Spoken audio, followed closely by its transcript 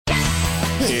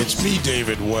Hey, it's me,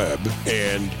 David Webb,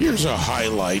 and here's a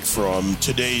highlight from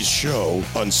today's show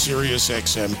on Sirius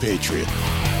XM Patriot.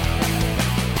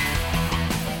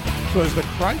 So as the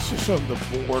crisis on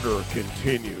the border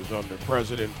continues under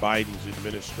President Biden's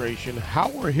administration, how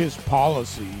are his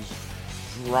policies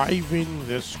driving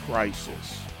this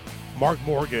crisis? Mark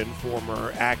Morgan,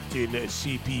 former acting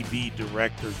CPB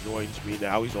director, joins me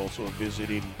now. He's also a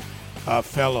visiting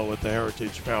fellow at the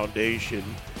Heritage Foundation.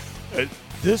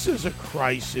 This is a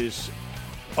crisis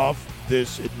of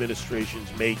this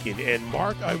administration's making. And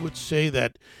Mark, I would say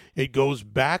that it goes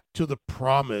back to the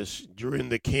promise during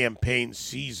the campaign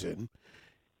season,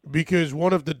 because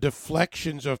one of the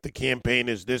deflections of the campaign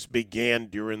is this began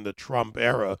during the Trump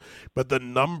era, but the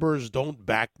numbers don't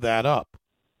back that up.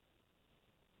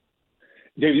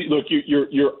 David, look,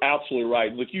 you're absolutely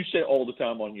right. Look, you say all the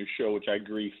time on your show, which I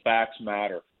agree, facts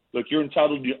matter. Look, you're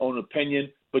entitled to your own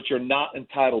opinion, but you're not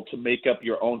entitled to make up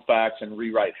your own facts and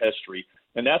rewrite history.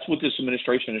 And that's what this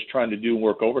administration is trying to do and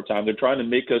work overtime. They're trying to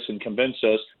make us and convince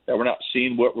us that we're not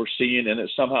seeing what we're seeing and that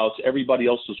somehow it's everybody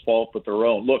else's fault but their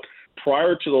own. Look,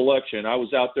 prior to the election, I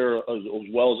was out there as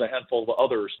well as a handful of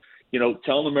others,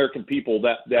 telling the American people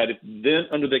that if then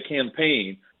under the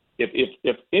campaign,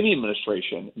 if any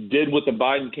administration did what the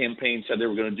Biden campaign said they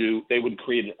were going to do, they would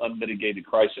create an unmitigated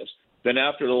crisis. Then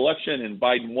after the election and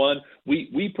Biden won,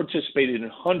 we participated in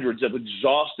hundreds of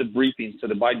exhaustive briefings to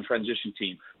the Biden transition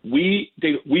team. We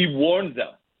warned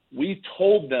them. We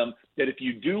told them that if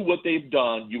you do what they've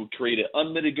done, you would create an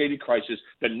unmitigated crisis.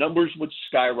 The numbers would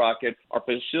skyrocket. Our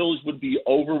facilities would be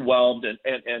overwhelmed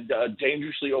and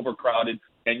dangerously overcrowded,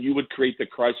 and you would create the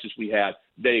crisis we had.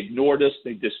 They ignored us.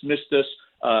 They dismissed us,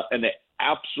 and they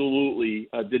absolutely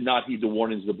did not heed the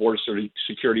warnings of the border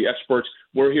security experts.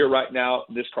 We're here right now.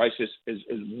 This crisis is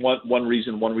one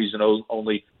reason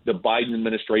only: the Biden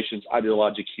administration's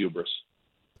ideologic hubris.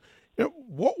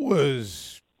 What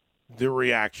was the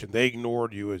reaction? They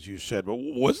ignored you, as you said, but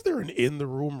was there an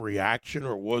in-the-room reaction,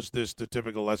 or was this the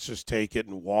typical let's just take it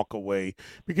and walk away?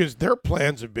 Because their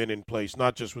plans have been in place,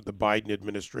 not just with the Biden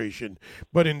administration,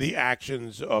 but in the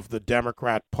actions of the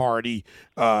Democrat Party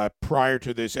prior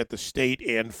to this at the state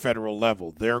and federal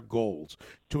level. Their goals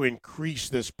to increase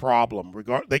this problem.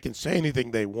 They can say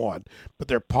anything they want, but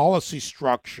their policy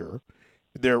structure,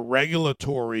 their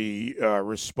regulatory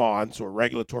response or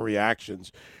regulatory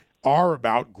actions are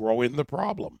about growing the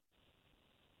problem.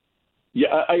 Yeah,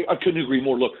 I couldn't agree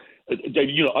more. Look,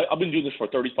 David, I've been doing this for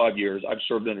 35 years. I've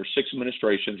served under 6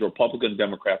 administrations, Republican,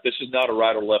 Democrat. This is not a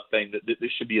right or left thing.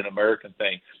 This should be an American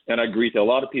thing. And I agree that a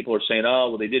lot of people are saying, oh,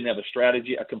 well, they didn't have a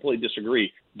strategy. I completely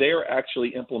disagree. They are actually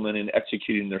implementing and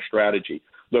executing their strategy.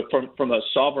 Look, from a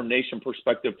sovereign nation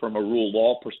perspective, from a rule of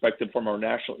law perspective, from our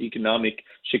national economic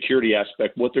security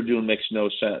aspect, what they're doing makes no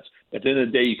sense. At the end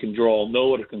of the day, you can draw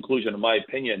no other conclusion, in my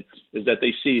opinion, is that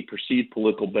they see perceived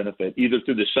political benefit, either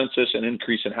through the census and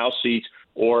increase in House seats,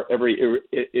 or every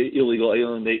illegal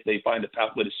alien they find a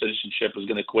pathway to citizenship is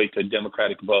going to equate to a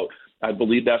Democratic vote. I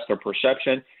believe that's their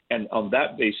perception, and on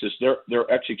that basis, they're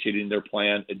executing their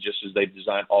plan just as they've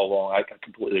designed all along. I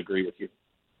completely agree with you.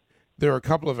 There are a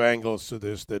couple of angles to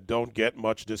this that don't get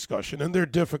much discussion, and they're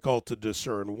difficult to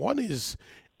discern. One is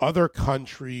other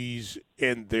countries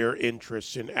and their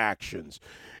interests in actions.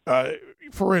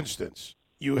 For instance,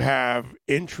 you have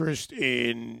interest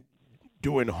in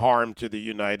doing harm to the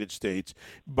United States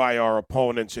by our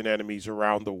opponents and enemies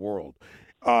around the world.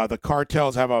 The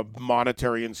cartels have a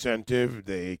monetary incentive.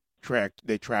 They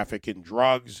traffic in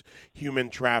drugs, human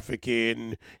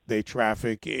trafficking, they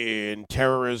traffic in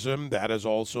terrorism. That has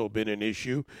also been an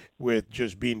issue with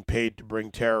just being paid to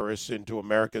bring terrorists into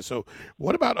America. So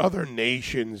what about other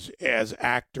nations as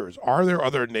actors? Are there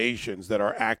other nations that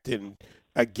are acting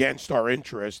against our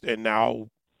interest and now,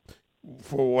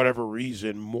 for whatever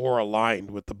reason, more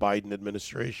aligned with the Biden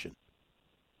administration?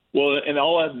 Well, and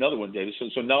I'll add another one, David.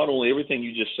 So not only everything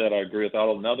you just said, I agree with.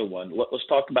 I'll add another one. Let's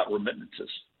talk about remittances,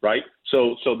 right?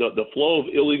 So the flow of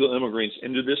illegal immigrants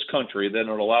into this country that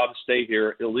are allowed to stay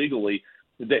here illegally,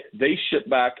 they ship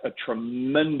back a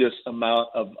tremendous amount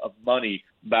of money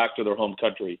back to their home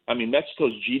country. I mean,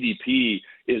 Mexico's GDP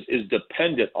is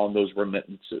dependent on those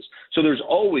remittances. So there's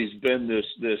always been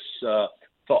this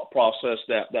thought process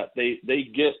that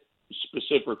they get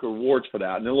specific rewards for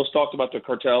that. And then let's talk about the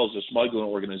cartels, the smuggling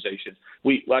organizations.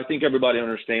 I think everybody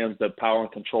understands the power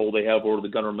and control they have over the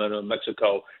government of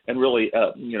Mexico and really,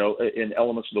 in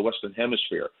elements of the Western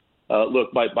Hemisphere.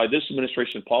 Look, by this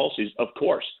administration policies, of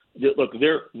course, look,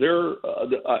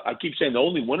 I keep saying the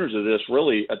only winners of this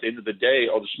really at the end of the day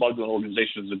are the smuggling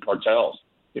organizations and cartels.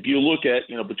 If you look at,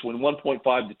 between 1.5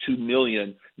 to 2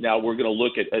 million, now we're going to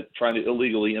look at trying to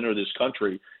illegally enter this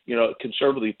country.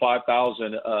 Conservatively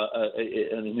 5,000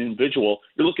 an individual.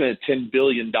 You're looking at a $10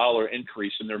 billion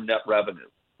increase in their net revenue.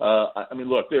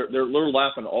 Look, they're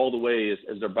laughing all the way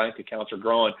as their bank accounts are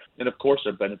growing, and of course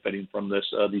they're benefiting from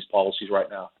these policies right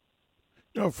now.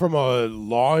 From a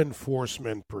law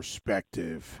enforcement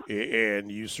perspective,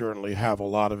 and you certainly have a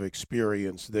lot of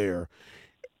experience there,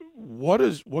 what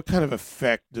kind of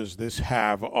effect does this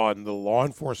have on the law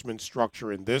enforcement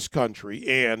structure in this country?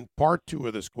 And part two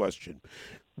of this question,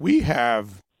 we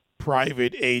have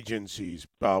private agencies,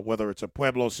 whether it's a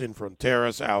Pueblos Sin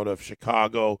Fronteras out of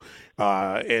Chicago,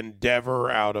 Endeavor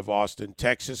out of Austin,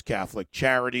 Texas, Catholic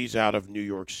Charities out of New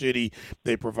York City.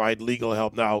 They provide legal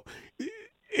help. Now,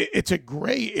 it's a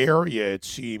gray area, it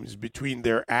seems, between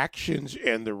their actions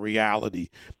and the reality.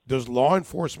 Does law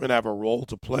enforcement have a role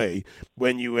to play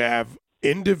when you have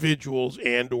individuals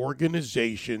and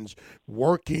organizations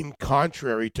working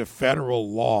contrary to federal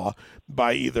law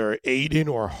by either aiding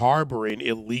or harboring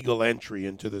illegal entry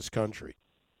into this country?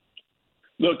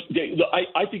 Look, Dave,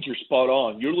 I think you're spot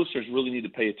on. Your listeners really need to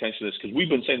pay attention to this because we've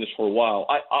been saying this for a while.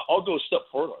 I'll go a step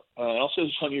further, and I'll say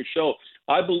this on your show.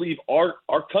 I believe our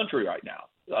country right now,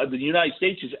 the United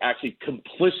States, is actually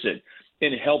complicit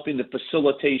in helping the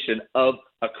facilitation of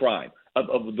a crime,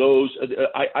 of those.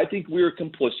 I think we're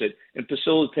complicit in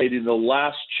facilitating the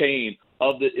last chain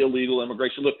of the illegal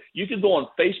immigration. Look, you can go on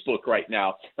Facebook right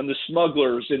now, and the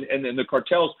smugglers and the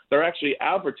cartels, they're actually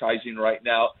advertising right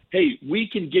now, hey, we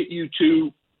can get you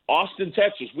to Austin,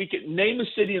 Texas. We can name a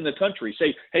city in the country,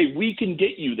 say, hey, we can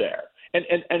get you there.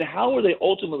 And how are they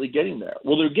ultimately getting there?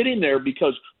 Well, they're getting there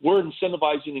because we're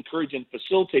incentivizing, encouraging,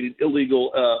 facilitating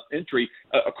illegal entry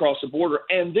across the border.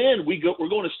 And then we're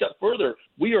going a step further.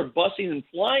 We are busing and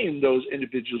flying those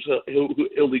individuals who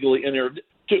illegally entered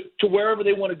to wherever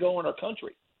they want to go in our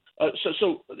country.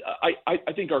 So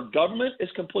I think our government is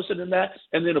complicit in that.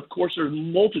 And then, of course, there's a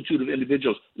multitude of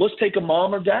individuals. Let's take a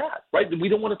mom or dad, right? We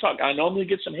don't want to talk. I know I'm going to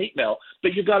get some hate mail,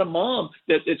 but you've got a mom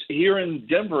that's here in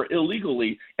Denver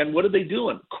illegally. And what are they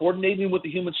doing? Coordinating with the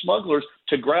human smugglers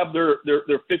to grab their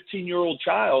 15-year-old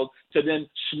child to then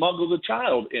smuggle the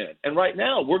child in. And right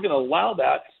now, we're going to allow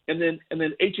that. And then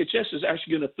HHS is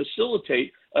actually going to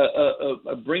facilitate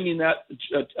bringing that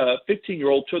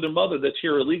 15-year-old to their mother that's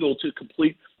here illegal to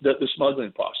complete the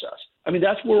smuggling process. I mean,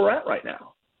 that's where we're at right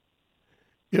now.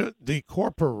 The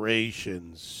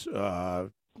corporations,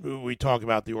 we talk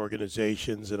about the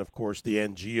organizations and, of course, the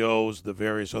NGOs, the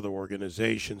various other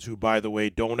organizations who, by the way,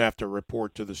 don't have to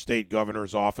report to the state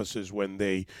governor's offices when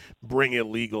they bring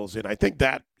illegals in. I think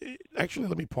that – actually,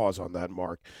 let me pause on that,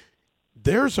 Mark.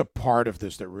 There's a part of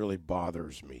this that really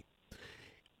bothers me.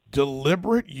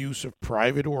 Deliberate use of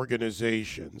private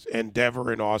organizations.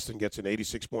 Endeavor in Austin gets an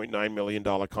 $86.9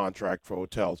 million contract for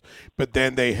hotels, but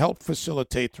then they help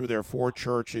facilitate through their 4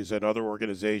 churches and other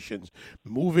organizations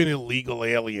moving illegal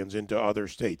aliens into other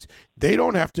states. They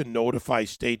don't have to notify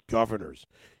state governors.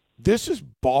 This is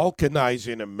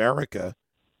balkanizing America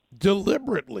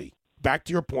deliberately. Back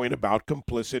to your point about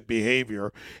complicit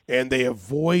behavior, and they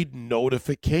avoid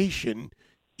notification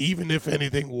even if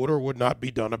anything would or would not be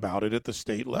done about it at the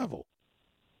state level.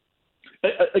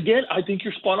 Again, I think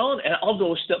you're spot on, and I'll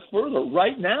go a step further.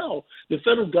 Right now, the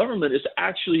federal government is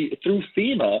actually, through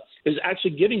FEMA, is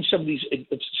actually giving some of these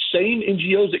same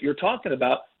NGOs that you're talking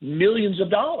about millions of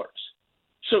dollars.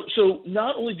 So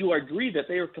not only do I agree that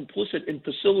they are complicit in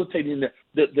facilitating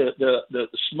the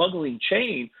smuggling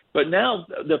chain, but now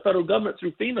the federal government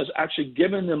through FEMA is actually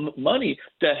giving them money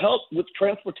to help with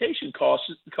transportation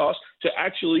costs to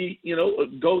actually,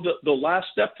 go the last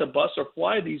step to bus or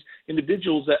fly these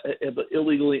individuals that have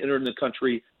illegally entered the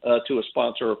country to a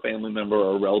sponsor or family member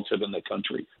or a relative in the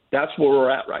country. That's where we're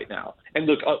at right now. And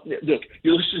look,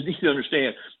 your listeners need to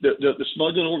understand the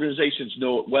smuggling organizations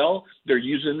know it well. They're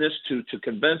using this to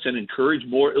convince and encourage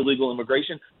more illegal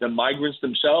immigration. The migrants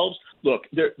themselves, look,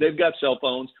 they've got cell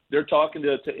phones. They're talking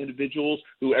to individuals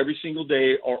who every single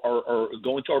day are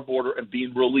going to our border and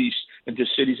being released into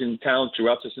cities and towns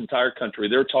throughout this entire country.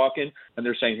 They're talking and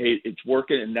they're saying, hey, it's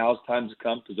working and now's time to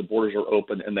come because the borders are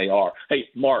open, and they are. Hey,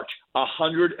 March,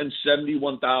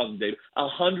 171,000, David,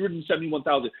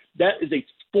 171,000. That is a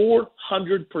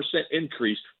 400%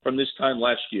 increase from this time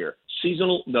last year.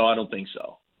 Seasonal? No, I don't think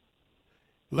so.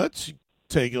 Let's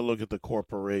take a look at the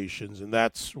corporations, and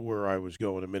that's where I was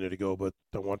going a minute ago, but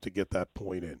I want to get that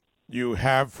point in. You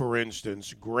have, for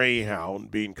instance,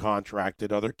 Greyhound being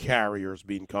contracted, other carriers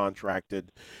being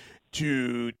contracted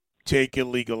to take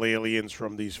illegal aliens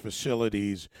from these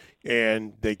facilities,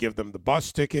 and they give them the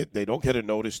bus ticket. They don't get a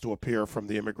notice to appear from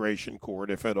the immigration court,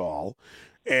 if at all.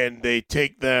 And they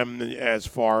take them as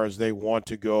far as they want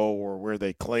to go or where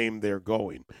they claim they're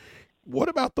going. What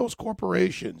about those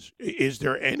corporations? Is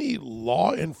there any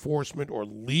law enforcement or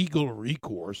legal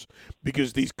recourse?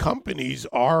 Because these companies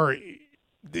are,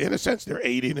 in a sense, they're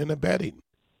aiding and abetting.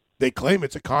 They claim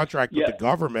it's a contract with the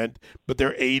government, but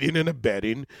they're aiding and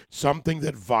abetting something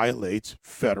that violates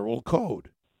federal code.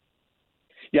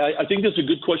 Yeah, I think that's a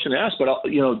good question to ask. But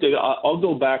Dave, I'll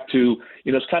go back to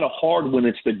it's kind of hard when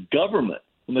it's the government,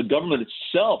 when the government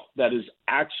itself that is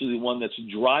actually the one that's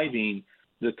driving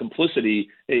the complicity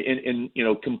in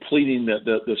completing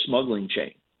the smuggling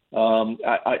chain.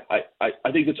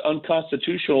 I think it's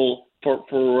unconstitutional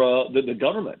for the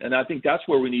government, and I think that's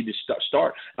where we need to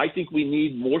start. I think we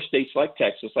need more states like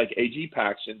Texas, like A.G.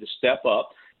 Paxton, to step up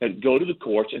and go to the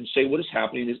courts and say what is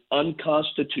happening is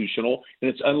unconstitutional and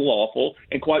it's unlawful.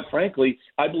 And quite frankly,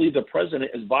 I believe the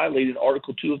president has violated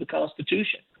Article 2 of the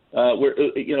Constitution.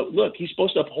 Look, he's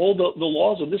supposed to uphold the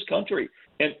laws of this country.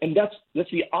 And that's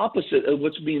the opposite of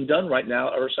what's being done right now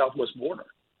at our southwest border.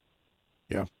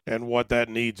 Yeah, and what that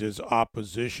needs is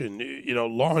opposition.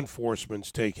 Law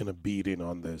enforcement's taking a beating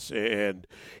on this, and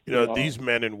these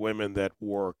men and women that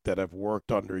have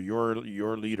worked under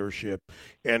your leadership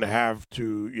and have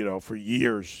to, for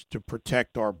years to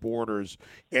protect our borders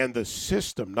and the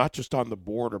system, not just on the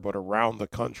border but around the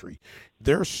country.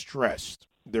 They're stressed.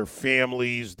 Their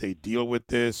families, they deal with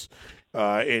this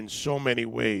in so many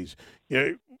ways.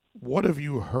 What have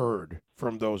you heard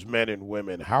from those men and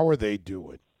women? How are they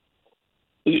doing?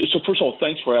 So first of all,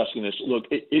 thanks for asking this. Look,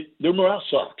 their morale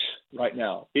sucks right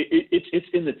now. It's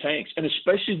in the tanks, and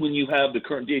especially when you have the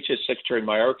current DHS Secretary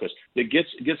Mayorkas that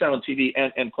gets out on TV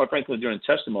and quite frankly during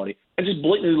testimony and just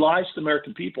blatantly lies to the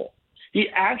American people. He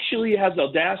actually has the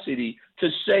audacity to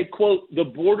say, quote, the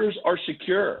borders are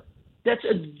secure. That's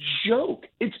a joke.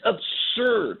 It's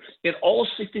absurd. And all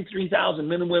 63,000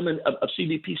 men and women of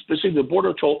CBP, specifically the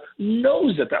Border Patrol,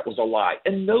 knows that was a lie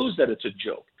and knows that it's a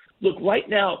joke. Look, right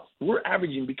now, we're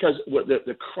averaging, because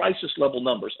the crisis level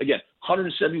numbers, again,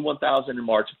 171,000 in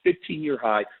March, 15-year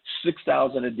high,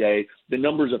 6,000 a day. The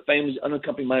numbers of families,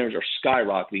 unaccompanied minors are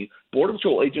skyrocketing. Border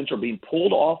Patrol agents are being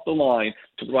pulled off the line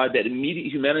to provide that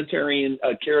immediate humanitarian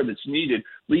care that's needed,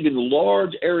 leaving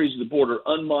large areas of the border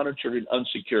unmonitored and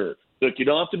unsecured. Look, you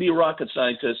don't have to be a rocket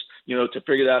scientist, to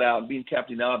figure that out and being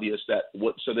Captain Obvious.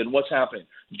 So then what's happening?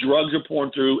 Drugs are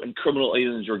pouring through and criminal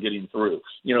aliens are getting through.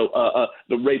 The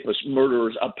rapists,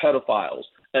 murderers, pedophiles.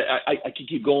 I can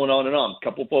keep going on and on. A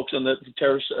couple of folks on the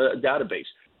terrorist database.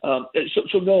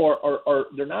 So no,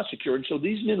 they're not secure. And so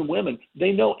these men and women,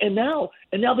 they know, and now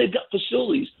they've got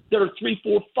facilities that are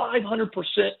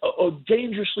 300-400-500%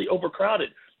 dangerously overcrowded.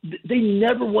 They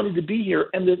never wanted to be here.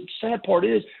 And the sad part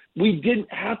is we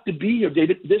didn't have to be here,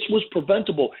 David. This was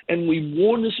preventable. And we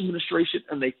warned this administration,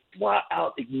 and they flat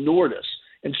out ignored us.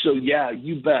 And so, yeah,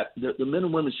 you bet. The men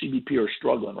and women CBP are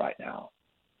struggling right now.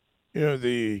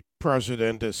 The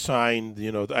president assigned,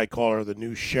 I call her the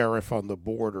new sheriff on the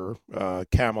border.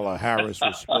 Kamala Harris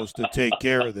was supposed to take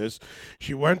care of this.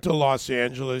 She went to Los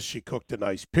Angeles. She cooked a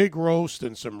nice pig roast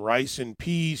and some rice and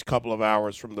peas, a couple of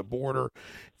hours from the border.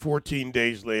 14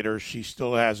 days later, she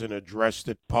still hasn't addressed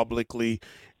it publicly.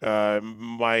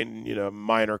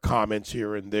 Minor comments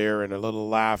here and there and a little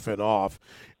laughing off.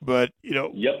 But,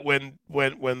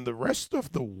 when the rest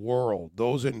of the world,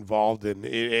 those involved in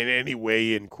any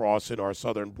way in crossing our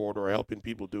southern border or helping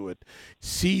people do it,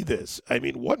 see this,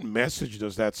 what message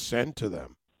does that send to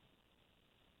them?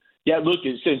 Yeah, look,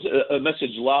 it sends a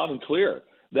message loud and clear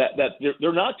that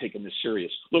they're not taking this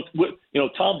serious. Look,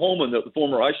 Tom Holman, the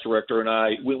former ICE director, and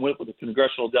I went with a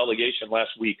congressional delegation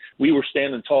last week. We were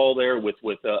standing tall there with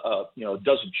a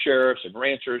dozen sheriffs and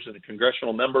ranchers and the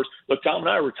congressional members. Look, Tom and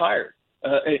I are retired.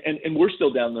 And we're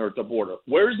still down there at the border.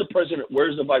 Where's the president?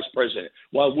 Where's the vice president?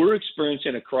 While we're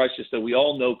experiencing a crisis that we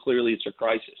all know clearly it's a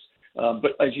crisis.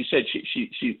 But as you said,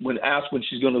 she when asked when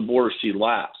she's going to the border, she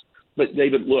laughs. But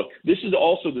David, look, this is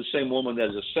also the same woman that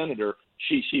as a senator,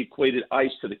 she equated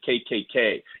ICE to the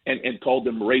KKK and called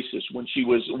them racist. When she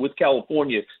was with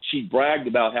California, she bragged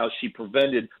about how she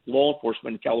prevented law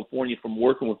enforcement in California from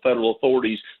working with federal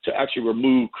authorities to actually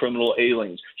remove criminal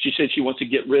aliens. She said she wants to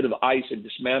get rid of ICE and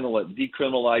dismantle it,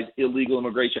 decriminalize illegal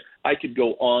immigration. I could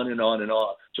go on and on and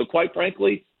on. So quite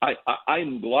frankly,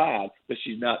 I'm glad that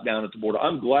she's not down at the border.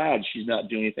 I'm glad she's not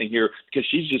doing anything here because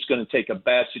she's just going to take a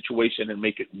bad situation and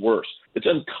make it worse. It's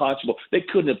unconscionable. They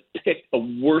couldn't have picked a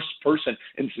worse person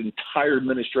in this entire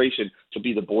administration to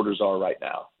be the border czar right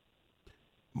now.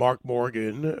 Mark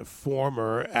Morgan,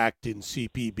 former acting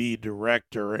CPB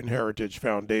director and Heritage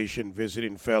Foundation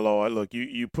visiting fellow. Look,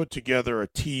 you put together a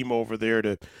team over there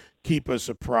to keep us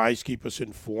apprised, keep us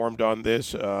informed on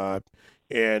this.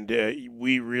 And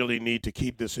we really need to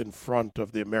keep this in front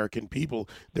of the American people.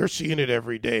 They're seeing it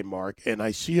every day, Mark. And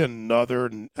I see a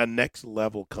next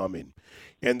level coming.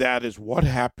 And that is what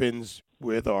happens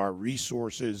with our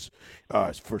resources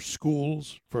for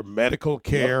schools, for medical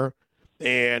care,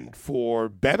 and for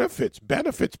benefits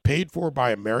paid for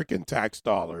by American tax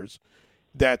dollars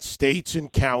that states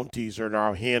and counties are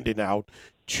now handing out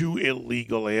to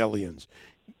illegal aliens.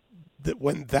 That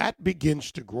when that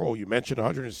begins to grow, you mentioned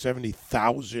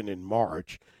 170,000 in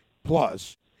March,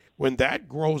 plus when that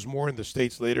grows more in the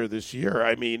states later this year,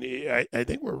 I mean, I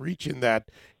think we're reaching that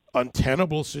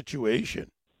untenable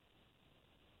situation.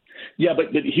 Yeah, but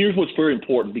here's what's very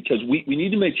important, because we need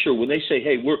to make sure when they say,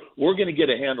 hey, we're going to get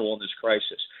a handle on this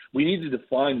crisis, we need to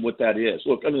define what that is.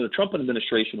 Look, under the Trump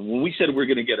administration, when we said we're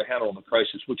going to get a handle on the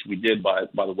crisis, which we did, by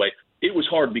the way, it was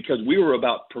hard because we were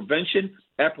about prevention,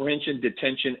 apprehension,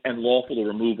 detention, and lawful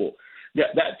removal.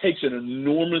 That takes an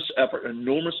enormous effort, an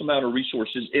enormous amount of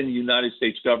resources in the United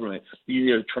States government. You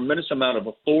need a tremendous amount of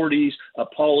authorities,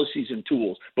 policies, and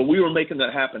tools. But we were making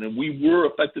that happen, and we were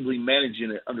effectively managing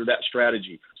it under that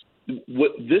strategy.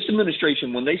 What this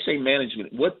administration, when they say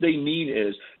management, what they mean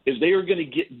is they are going to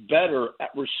get better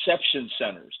at reception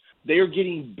centers. They are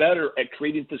getting better at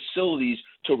creating facilities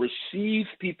to receive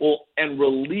people and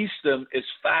release them as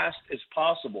fast as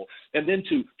possible. And then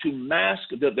to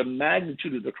mask the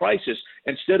magnitude of the crisis,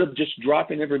 instead of just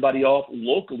dropping everybody off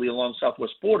locally along the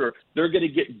southwest border, they're going to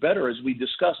get better, as we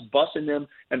discussed, busing them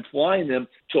and flying them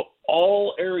to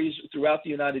all areas throughout the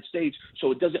United States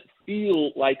so it doesn't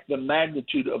feel like the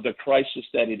magnitude of the crisis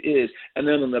that it is. And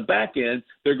then on the back end,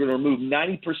 they're going to remove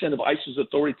 90% of ICE's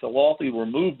authority to lawfully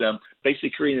remove them, basically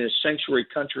creating a sanctuary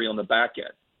country on the back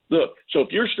end. Look, so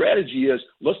if your strategy is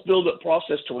let's build a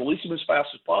process to release them as fast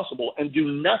as possible and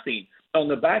do nothing on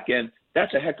the back end,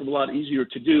 that's a heck of a lot easier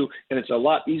to do, and it's a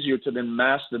lot easier to then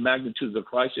mask the magnitude of the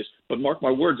crisis. But mark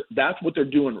my words, that's what they're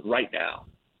doing right now.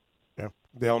 Yeah,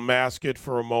 they'll mask it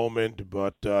for a moment,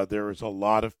 but there is a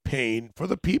lot of pain for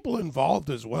the people involved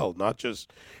as well, not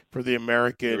just for the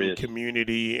American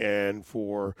community and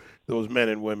for those men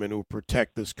and women who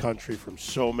protect this country from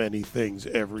so many things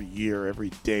every year, every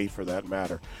day for that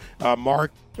matter.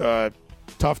 Mark,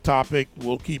 tough topic.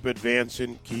 We'll keep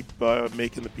advancing, keep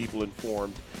making the people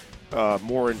informed,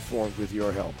 more informed with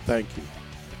your help. Thank you.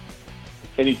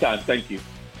 Anytime. Thank you.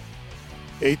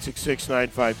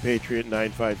 866-95-PATRIOT,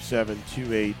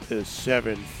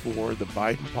 957-2874 for the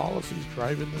Biden policies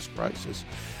driving this crisis.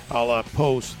 I'll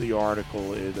post the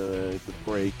article in the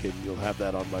break, and you'll have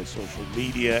that on my social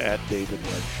media at David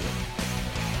Webb Show.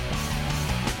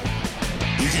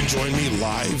 You can join me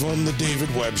live on the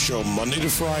David Webb Show Monday to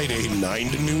Friday,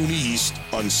 9 to noon East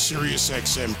on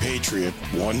SiriusXM Patriot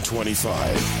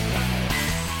 125.